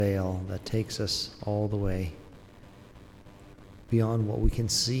veil that takes us all the way beyond what we can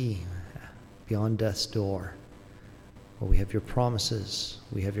see, beyond death's door. But we have your promises,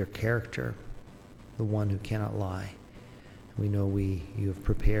 we have your character, the one who cannot lie. We know you have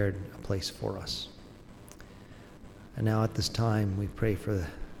prepared a place for us. And now at this time, we pray for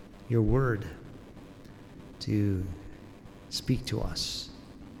your word to speak to us,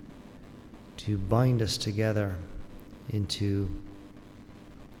 to bind us together into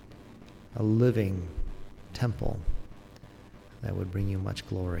a living temple that would bring you much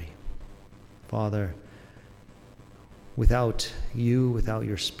glory. Father, without you, without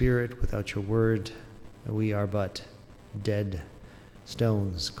your Spirit, without your word, we are but dead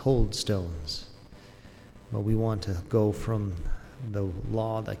stones, cold stones. But we want to go from the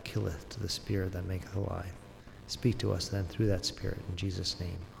law that killeth to the Spirit that maketh alive. Speak to us then through that Spirit. In Jesus'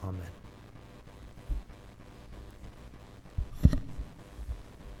 name, amen.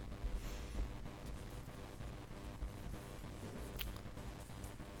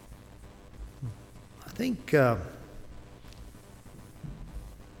 I think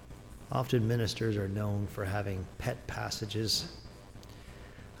often ministers are known for having pet passages.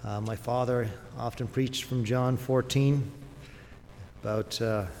 My father often preached from John 14 about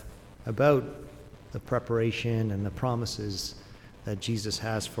the preparation and the promises that Jesus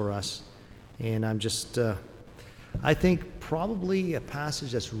has for us. And I think probably a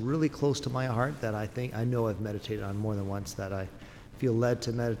passage that's really close to my heart that I know I've meditated on more than once, that I feel led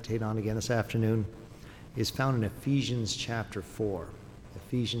to meditate on again this afternoon, is found in Ephesians chapter 4.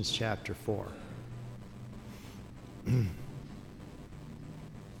 Ephesians chapter 4.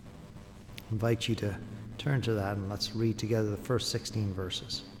 Invite you to turn to that and let's read together the first 16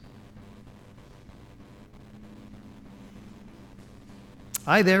 verses.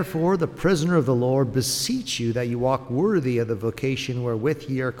 I therefore, the prisoner of the Lord, beseech you that you walk worthy of the vocation wherewith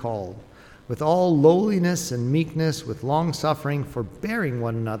ye are called, with all lowliness and meekness, with long-suffering, forbearing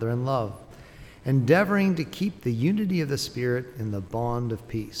one another in love, endeavoring to keep the unity of the Spirit in the bond of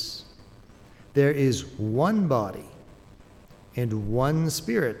peace. There is one body and one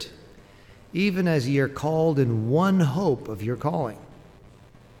Spirit, even as ye are called in one hope of your calling.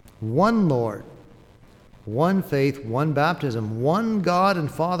 One Lord, one faith, one baptism, one God and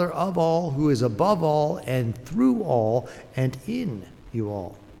Father of all, who is above all and through all and in you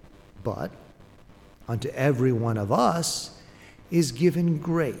all. But unto every one of us is given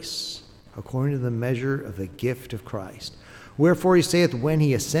grace, according to the measure of the gift of Christ. Wherefore he saith, when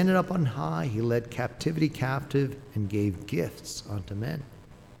he ascended up on high, he led captivity captive and gave gifts unto men.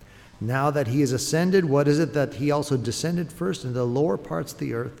 Now that he is ascended, what is it that he also descended first into the lower parts of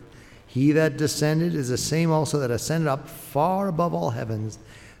the earth? He that descended is the same also that ascended up far above all heavens,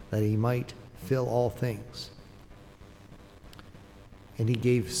 that he might fill all things. And he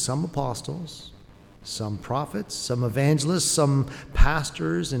gave some apostles, some prophets, some evangelists, some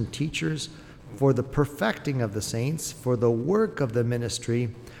pastors and teachers, for the perfecting of the saints, for the work of the ministry,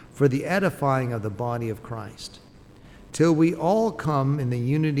 for the edifying of the body of Christ, till we all come in the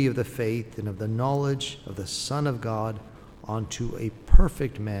unity of the faith and of the knowledge of the Son of God, unto a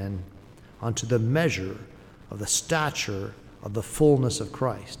perfect man, unto the measure of the stature of the fullness of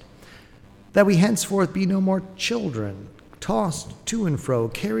Christ, that we henceforth be no more children, tossed to and fro,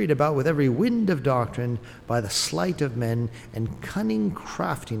 carried about with every wind of doctrine, by the sleight of men and cunning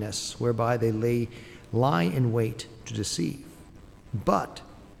craftiness, whereby they lie in wait to deceive. But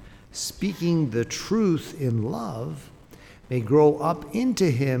speaking the truth in love, may grow up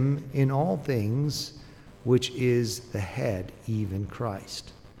into him in all things, which is the head, even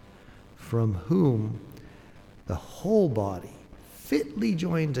Christ, from whom the whole body, fitly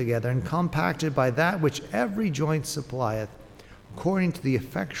joined together and compacted by that which every joint supplieth, according to the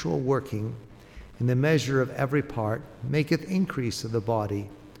effectual working in the measure of every part, maketh increase of the body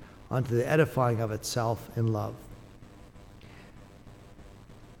unto the edifying of itself in love.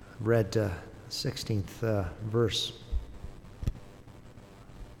 Read 16th verse.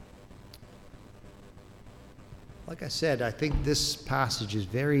 Like I said, I think this passage is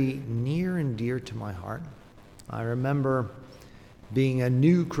very near and dear to my heart. I remember being a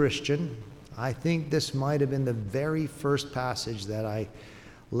new Christian. I think this might have been the very first passage that I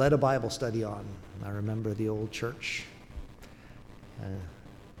led a Bible study on. I remember the old church.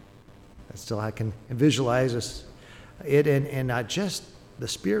 I can visualize it, and the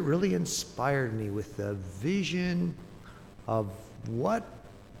Spirit really inspired me with the vision of what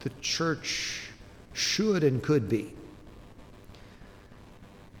the church should and could be.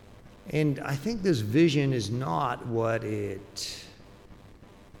 And I think this vision is not what it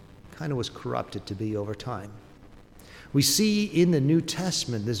kind of was corrupted to be over time. We see in the New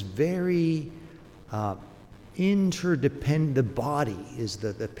Testament this very interdependent, the body is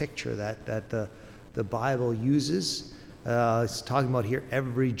the picture that the Bible uses. It's talking about here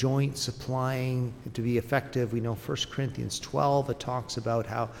every joint supplying to be effective. We know 1 Corinthians 12, it talks about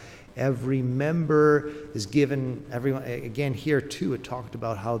how every member is given, everyone, again here too, it talked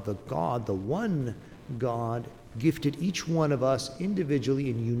about how the one God, gifted each one of us individually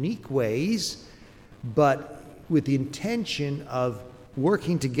in unique ways, but with the intention of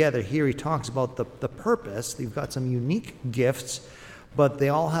working together. Here he talks about the purpose. They've got some unique gifts, but they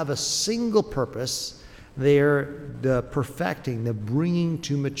all have a single purpose. They're the perfecting, the bringing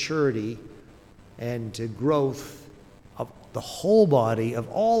to maturity and to growth of the whole body, of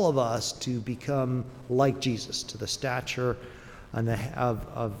all of us, to become like Jesus, to the stature and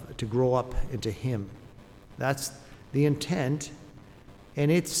to grow up into him. That's the intent, and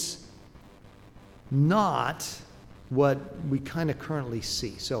it's not what we kind of currently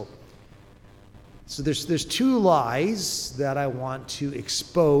see. So there's two lies that I want to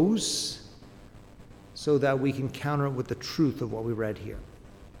expose so that we can counter it with the truth of what we read here.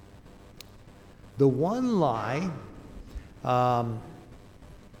 The one lie that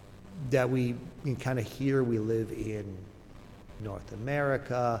we kind of hear, we live in North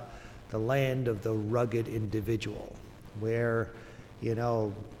America, the land of the rugged individual, where,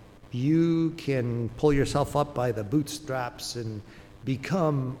 you can pull yourself up by the bootstraps and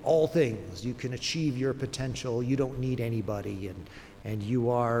become all things. You can achieve your potential. You don't need anybody, and you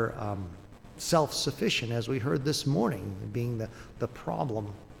are self-sufficient, as we heard this morning, being the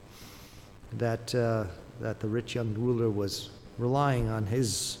problem that the rich young ruler was relying on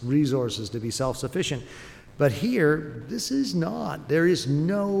his resources to be self-sufficient. But here, there is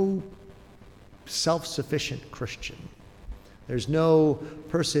no self-sufficient Christian. There's no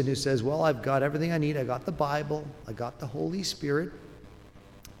person who says, well, I've got everything I need. I got the Bible. I got the Holy Spirit.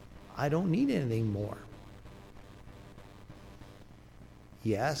 I don't need anything more.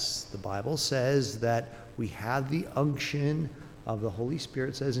 Yes, the Bible says that we have the unction of the Holy Spirit.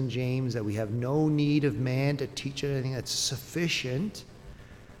 It says in James that we have no need of man to teach anything. That's sufficient.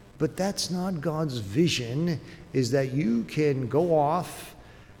 But that's not God's vision, is that you can go off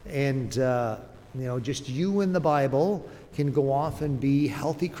and, just you and the Bible can go off and be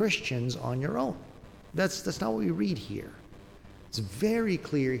healthy Christians on your own. That's not what we read here. It's very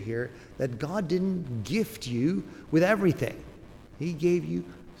clear here that God didn't gift you with everything. He gave you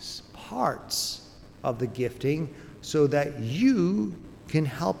parts of the gifting so that you can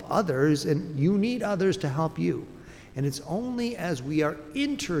help others, and you need others to help you. And it's only as we are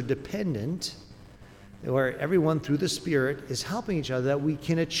interdependent, where everyone through the Spirit is helping each other, that we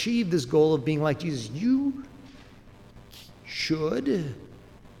can achieve this goal of being like Jesus. You should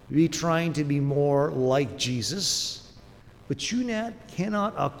be trying to be more like Jesus, but you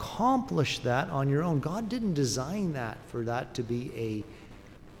cannot accomplish that on your own. God didn't design that for that to be a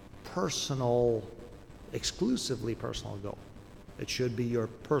exclusively personal goal. It should be your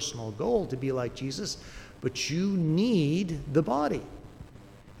personal goal to be like Jesus, but you need the body,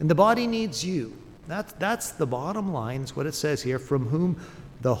 and the body needs you. That's the bottom line. It's what it says here, from whom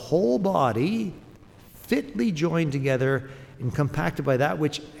the whole body, fitly joined together and compacted by that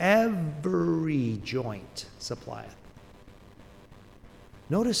which every joint supplieth.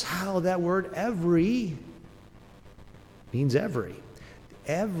 Notice how that word every means every.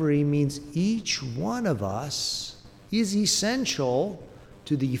 Every means each one of us is essential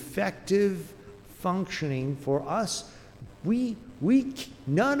to the effective functioning for us.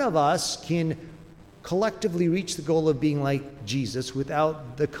 None of us can collectively reach the goal of being like Jesus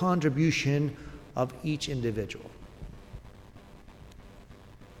without the contribution of each individual.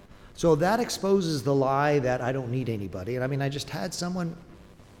 So that exposes the lie that I don't need anybody. And I just had someone,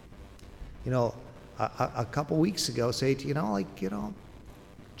 a couple weeks ago say,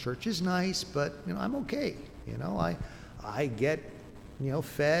 church is nice, but I'm okay. I get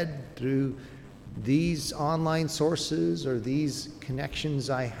fed through these online sources or these connections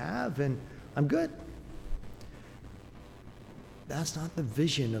I have, and I'm good. That's not the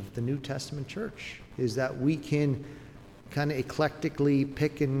vision of the New Testament church, is that we can kind of eclectically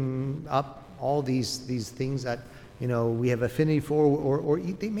picking up all these things that we have affinity for, or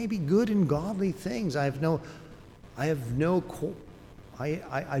they may be good and godly things. I do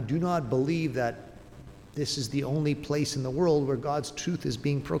not believe that this is the only place in the world where God's truth is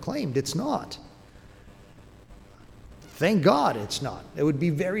being proclaimed. It's not. Thank God it's not. It would be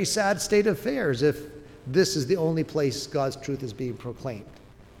a very sad state of affairs if this is the only place God's truth is being proclaimed.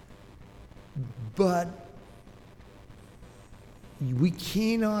 But we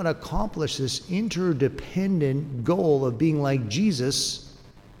cannot accomplish this interdependent goal of being like Jesus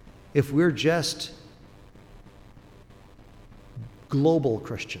if we're just global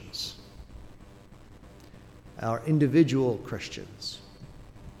Christians, or individual Christians,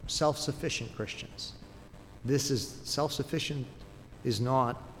 self-sufficient Christians. Self-sufficient is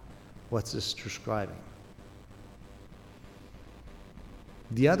not what this is describing.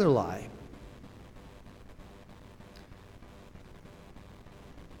 The other lie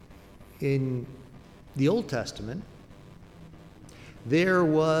in the Old Testament, there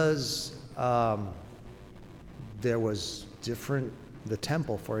was different, the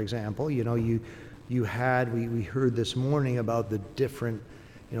temple, for example. You had, we heard this morning about the different,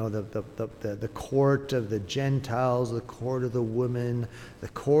 the court of the Gentiles, the court of the women, the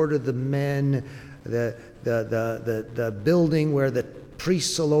court of the men, the building where the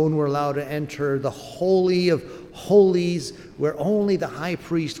priests alone were allowed to enter, the Holy of Holies, where only the high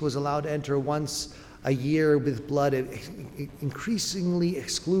priest was allowed to enter once a year with blood, increasingly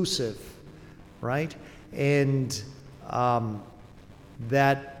exclusive, right? And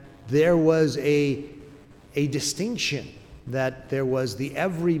that there was a distinction, that there was the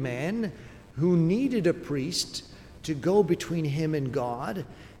everyman who needed a priest to go between him and God,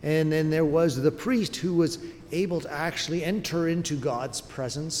 and then there was the priest who was able to actually enter into God's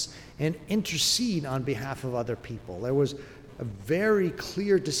presence and intercede on behalf of other people. There was a very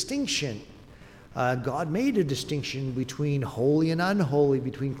clear distinction. God made a distinction between holy and unholy,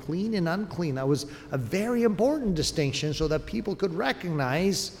 between clean and unclean. That was a very important distinction so that people could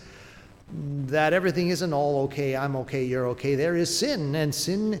recognize that everything isn't all okay, I'm okay, you're okay. There is sin, and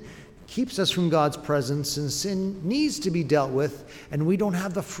sin keeps us from God's presence, and sin needs to be dealt with, and we don't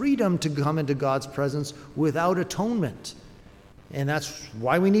have the freedom to come into God's presence without atonement. And that's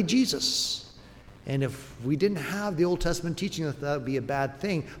why we need Jesus. And if we didn't have the Old Testament teaching, that would be a bad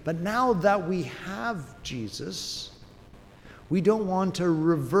thing. But now that we have Jesus, we don't want to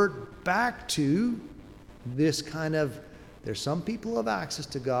revert back to this kind of, there's some people who have access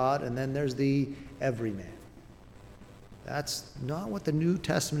to God, and then there's the everyman. That's not what the New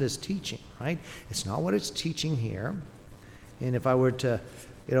Testament is teaching, right? It's not what it's teaching here. And if I were to,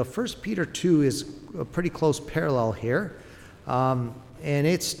 1 Peter 2 is a pretty close parallel here. And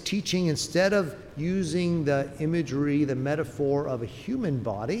it's teaching, instead of using the imagery, the metaphor of a human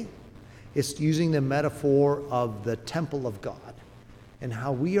body, it's using the metaphor of the temple of God, and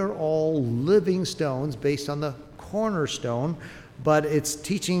how we are all living stones based on the cornerstone. But it's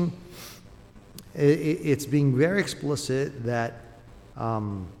teaching, it's being very explicit that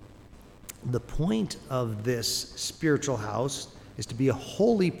the point of this spiritual house is to be a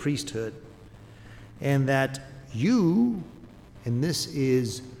holy priesthood, and that you, and this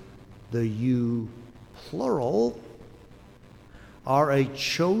is the you plural, are a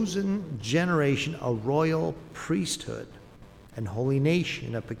chosen generation, a royal priesthood, and holy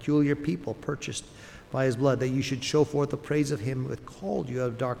nation, a peculiar people purchased by his blood, that you should show forth the praise of him who hath called you out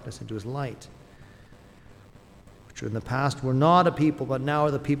of darkness into his light, which in the past were not a people, but now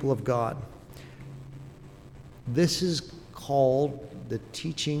are the people of God. This is called the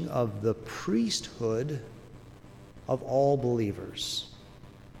teaching of the priesthood of all believers.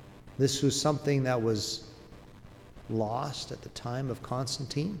 This was something that was lost at the time of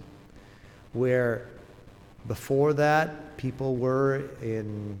Constantine, where before that people were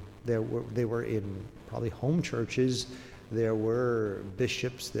in, they were in probably home churches, there were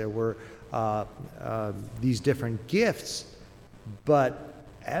bishops, there were these different gifts, but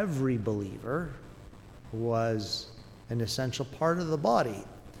every believer was an essential part of the body,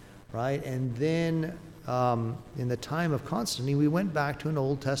 right? And then in the time of Constantine, we went back to an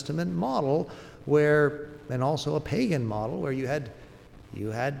Old Testament model where, and also a pagan model, where you had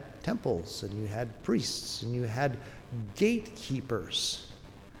temples, and you had priests, and you had gatekeepers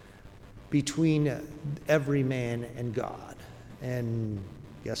between every man and God. And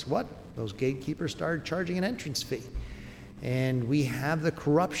guess what? Those gatekeepers started charging an entrance fee. And we have the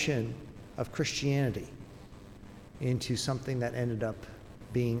corruption of Christianity into something that ended up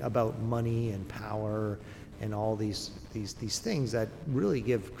being about money and power and all these things that really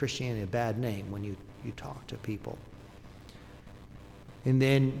give Christianity a bad name when you talk to people. And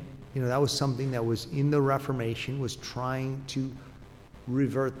then, that was something that was in the Reformation, was trying to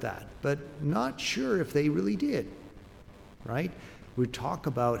revert that, but not sure if they really did, right? We talk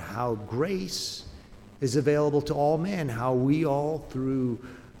about how grace is available to all men, how we all, through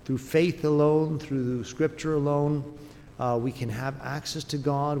faith alone, through Scripture alone, we can have access to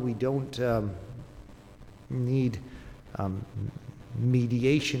God. We don't need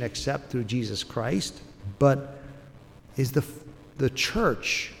mediation except through Jesus Christ. But is the the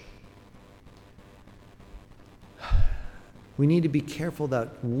church, we need to be careful that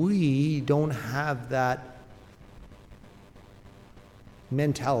we don't have that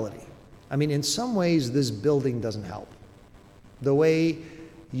mentality. I mean, in some ways, this building doesn't help. The way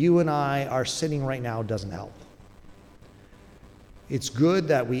you and I are sitting right now doesn't help. It's good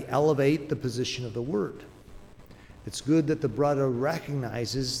that we elevate the position of the Word. It's good that the brother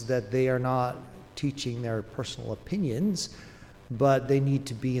recognizes that they are not teaching their personal opinions, but they need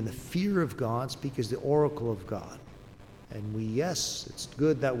to be in the fear of God, speak as the oracle of God. And yes, it's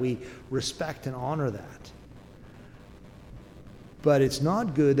good that we respect and honor that. But it's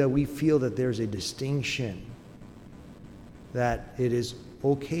not good that we feel that there's a distinction, that it is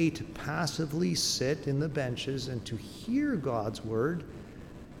okay to passively sit in the benches and to hear God's word,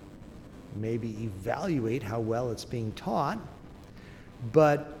 maybe evaluate how well it's being taught,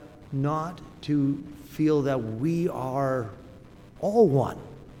 but not to feel that we are all one,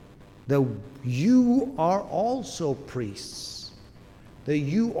 that you are also priests, that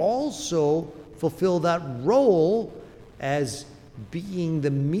you also fulfill that role as being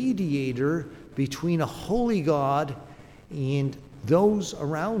the mediator between a holy God and those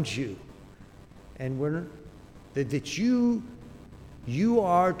around you. And that you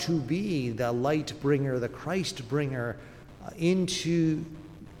are to be the light bringer, the Christ bringer into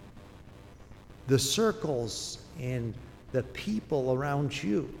the circles and the people around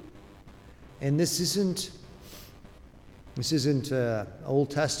you. And this isn't Old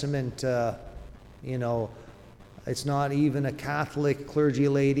Testament, it's not even a Catholic clergy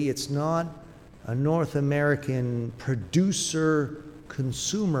lady. It's not a North American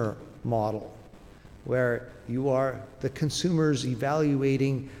producer-consumer model where you are the consumers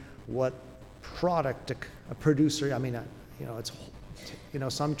evaluating what product a producer. I mean, it's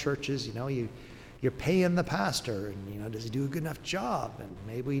some churches. You're paying the pastor, and does he do a good enough job? And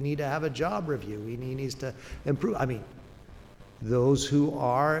maybe we need to have a job review. He needs to improve. I mean, those who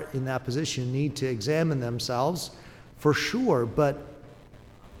are in that position need to examine themselves for sure. But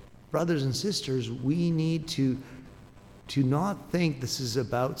brothers and sisters, we need to not think this is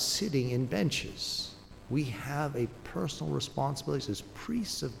about sitting in benches. We have a personal responsibility as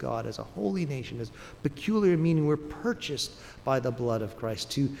priests of God, as a holy nation, as peculiar, meaning we're purchased by the blood of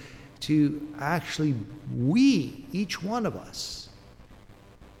Christ, to actually, each one of us,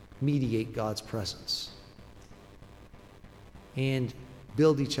 mediate God's presence and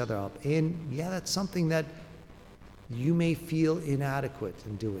build each other up. And that's something that you may feel inadequate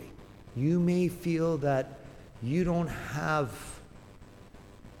in doing. You may feel that you don't have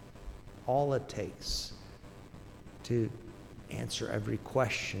all it takes to answer every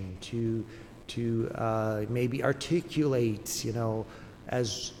question, to maybe articulate,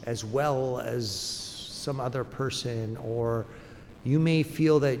 as well as some other person, or you may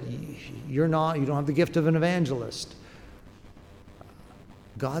feel that you don't have the gift of an evangelist.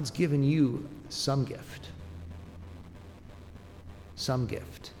 God's given you some gift. Some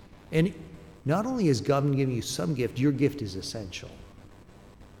gift. And not only has God given you some gift, your gift is essential.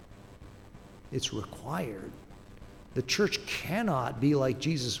 It's required. The church cannot be like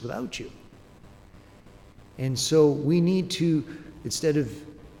Jesus without you. And so we need to, instead of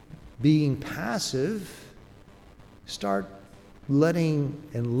being passive, start letting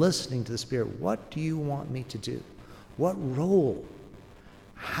and listening to the Spirit. What do you want me to do? What role?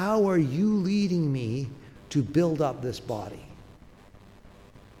 How are you leading me to build up this body?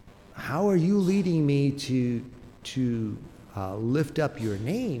 How are you leading me to lift up your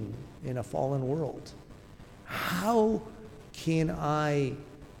name in a fallen world? How can I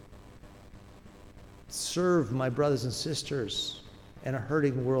serve my brothers and sisters in a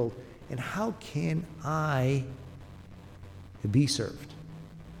hurting world? And how can I be served?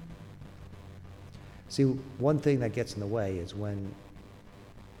 See, one thing that gets in the way is when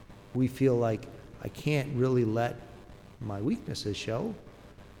we feel like I can't really let my weaknesses show.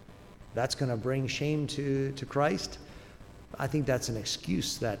 That's going to bring shame to Christ. I think that's an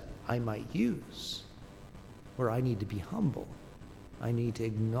excuse that I might use, where I need to be humble. I need to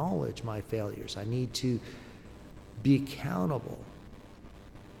acknowledge my failures. I need to be accountable.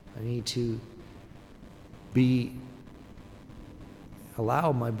 I need to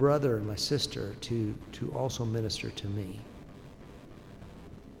allow my brother and my sister to also minister to me.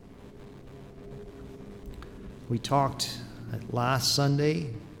 We talked last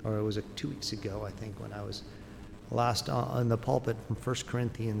Sunday, or it was 2 weeks ago, I think, when I was last on the pulpit from 1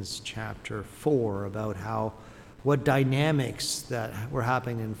 Corinthians chapter 4 about what dynamics that were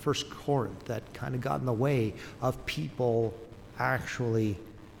happening in 1 Corinth that kind of got in the way of people actually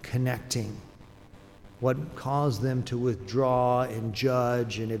connecting what caused them to withdraw and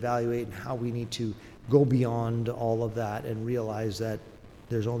judge and evaluate, and how we need to go beyond all of that and realize that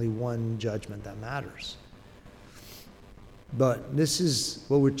there's only one judgment that matters. But this is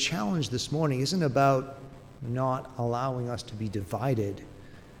what we're challenged this morning isn't about not allowing us to be divided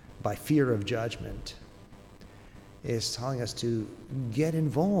by fear of judgment. It's telling us to get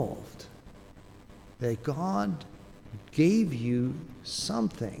involved. That God gave you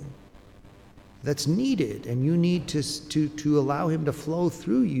something that's needed, and you need to allow him to flow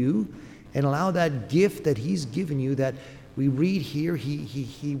through you and allow that gift that he's given you, that we read here,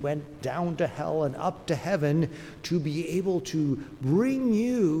 he went down to hell and up to heaven to be able to bring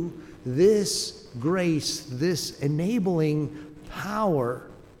you this grace, this enabling power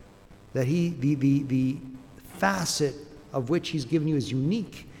that the facet of which he's given you is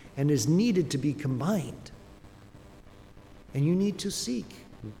unique and is needed to be combined. And you need to seek,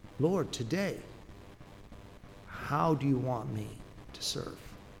 Lord, today, how do you want me to serve?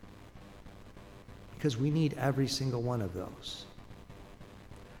 Because we need every single one of those.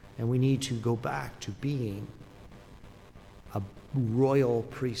 And we need to go back to being a royal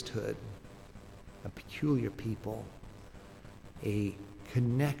priesthood, a peculiar people, a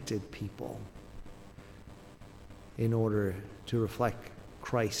connected people, in order to reflect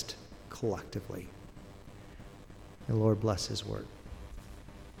Christ collectively. And Lord, bless his word.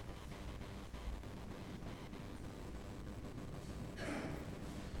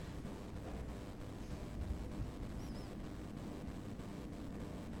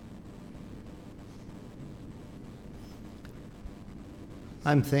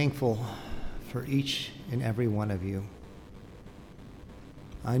 I'm thankful for each and every one of you.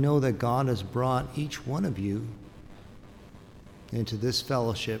 I know that God has brought each one of you into this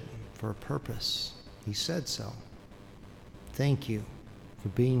fellowship for a purpose. He said so. Thank you for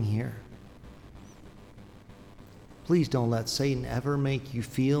being here. Please don't let Satan ever make you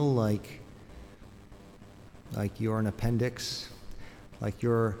feel like you're an appendix, like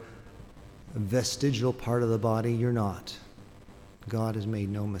you're a vestigial part of the body. You're not. God has made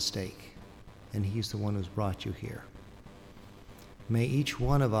no mistake, and he's the one who's brought you here. May each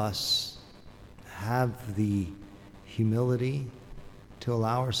one of us have the humility to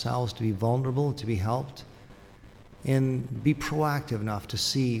allow ourselves to be vulnerable, to be helped, and be proactive enough to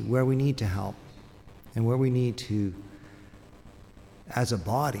see where we need to help and where we need to, as a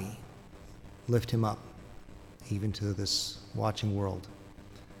body, lift him up, even to this watching world.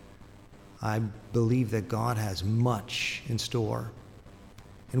 I believe that God has much in store.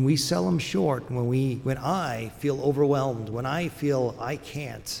 And we sell him short when I feel overwhelmed, when I feel I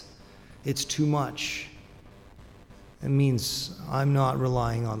can't, it's too much. It means I'm not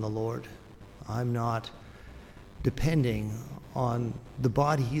relying on the Lord. I'm not depending on the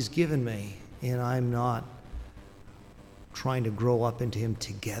body he's given me, and I'm not trying to grow up into him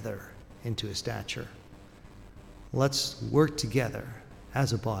together, into his stature. Let's work together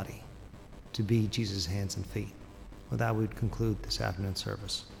as a body to be Jesus' hands and feet. With that, we would conclude this afternoon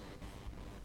service.